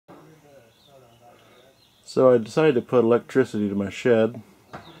So I decided to put electricity to my shed,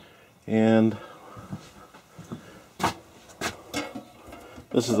 and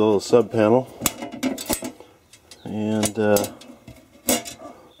this is a little sub panel, and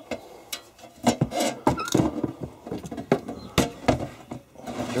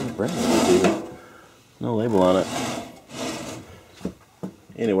no label on it.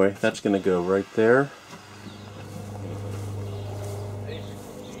 Anyway, that's going to go right there.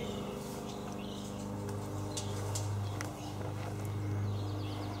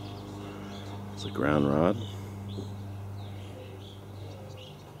 It's a ground rod.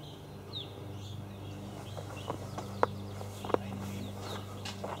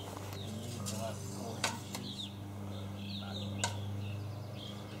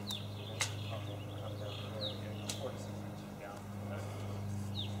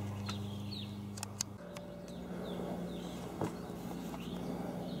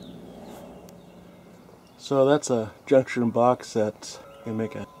 So that's a junction box that can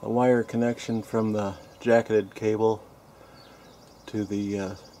make a wire connection from the jacketed cable to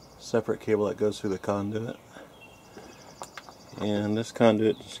the separate cable that goes through the conduit. And this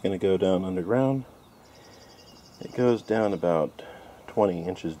conduit is going to go down underground. It goes down about 20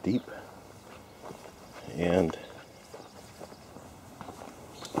 inches deep, and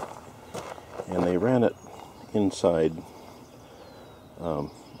they ran it inside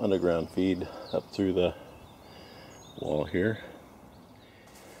underground feed up through the wall here.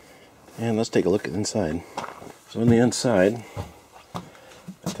 And let's take a look at inside. So in the inside,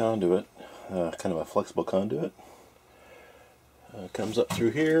 the conduit, kind of a flexible conduit, comes up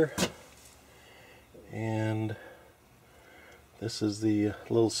through here, and this is the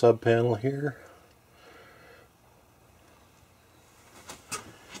little sub panel here.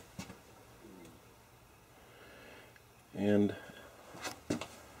 And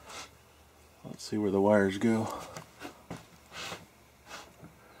let's see where the wires go.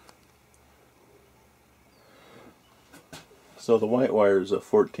 So the white wire is a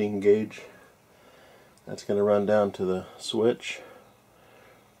 14 gauge. That's going to run down to the switch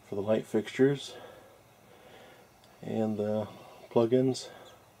for the light fixtures and the plug-ins.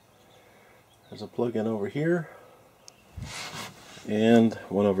 There's a plug-in over here and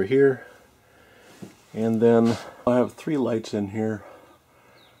one over here, and then I have 3 lights in here.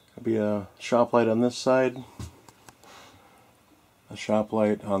 There'll be a shop light on this side, a shop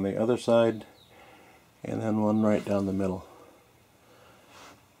light on the other side, and then one right down the middle.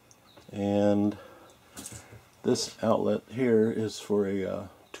 And this outlet here is for a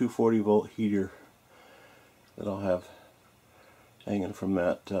 240 volt heater that I'll have hanging from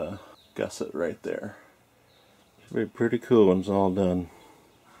that gusset right there. It'll be pretty cool when it's all done.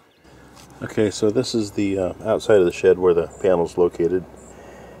 Okay, so this is the outside of the shed where the panel is located.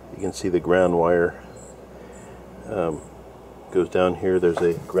 You can see the ground wire goes down here. There's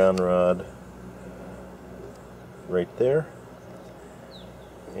a ground rod right there.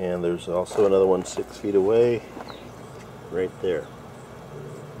 And there's also another one 6 feet away, right there.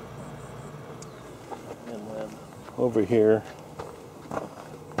 And then over here,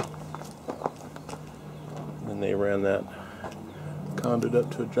 and they ran that conduit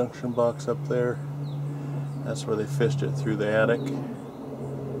up to a junction box up there. That's where they fished it through the attic.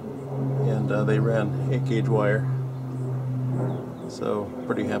 And they ran 8 gauge wire. So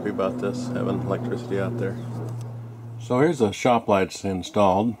pretty happy about this, having electricity out there. So here's the shop lights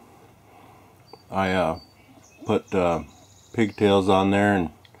installed. I put pigtails on there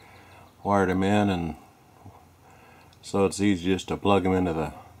and wired them in, and so it's easy just to plug them into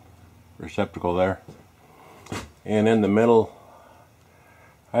the receptacle there. And in the middle,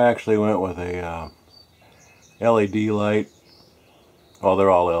 I actually went with a LED light. Well, they're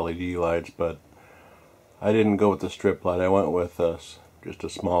all LED lights, but I didn't go with the strip light. I went with just a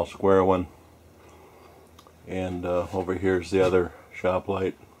small square one. And over here's the other shop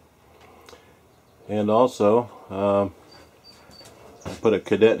light. And also I put a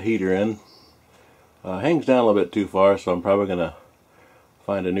cadet heater in. Hangs down a little bit too far, so I'm probably gonna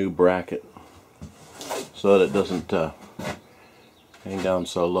find a new bracket so that it doesn't hang down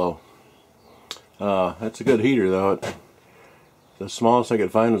so low. That's a good heater though. The smallest I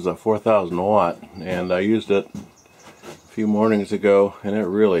could find was a 4,000 watt, and I used it a few mornings ago, and it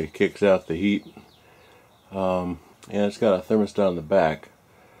really kicks out the heat. And it's got a thermostat on the back,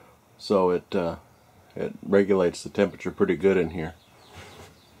 so it regulates the temperature pretty good in here.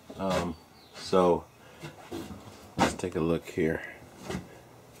 So let's take a look here.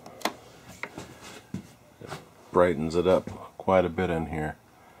 It brightens it up quite a bit in here.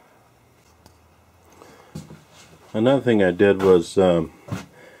 Another thing I did was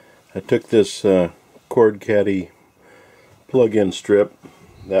I took this cord caddy plug-in strip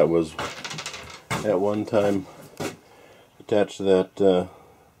that was at one time attached to that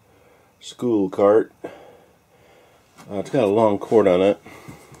school cart. It's got a long cord on it,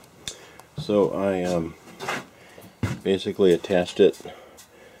 so I basically attached it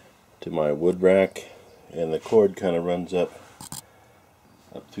to my wood rack, and the cord kind of runs up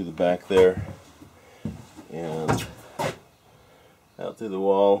through the back there and out through the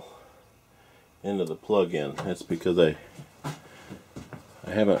wall into the plug-in. That's because I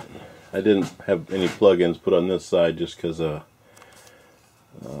didn't have any plug-ins put on this side just because I'd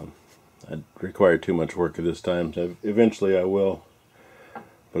require too much work at this time. So eventually I will,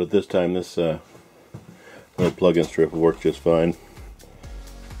 but at this time this little plug-in strip will work just fine.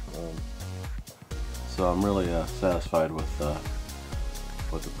 So I'm really satisfied with the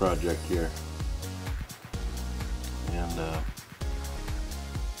project here. And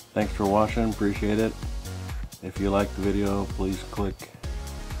thanks for watching, appreciate it. If you liked the video, please click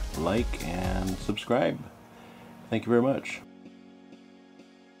like and subscribe. Thank you very much.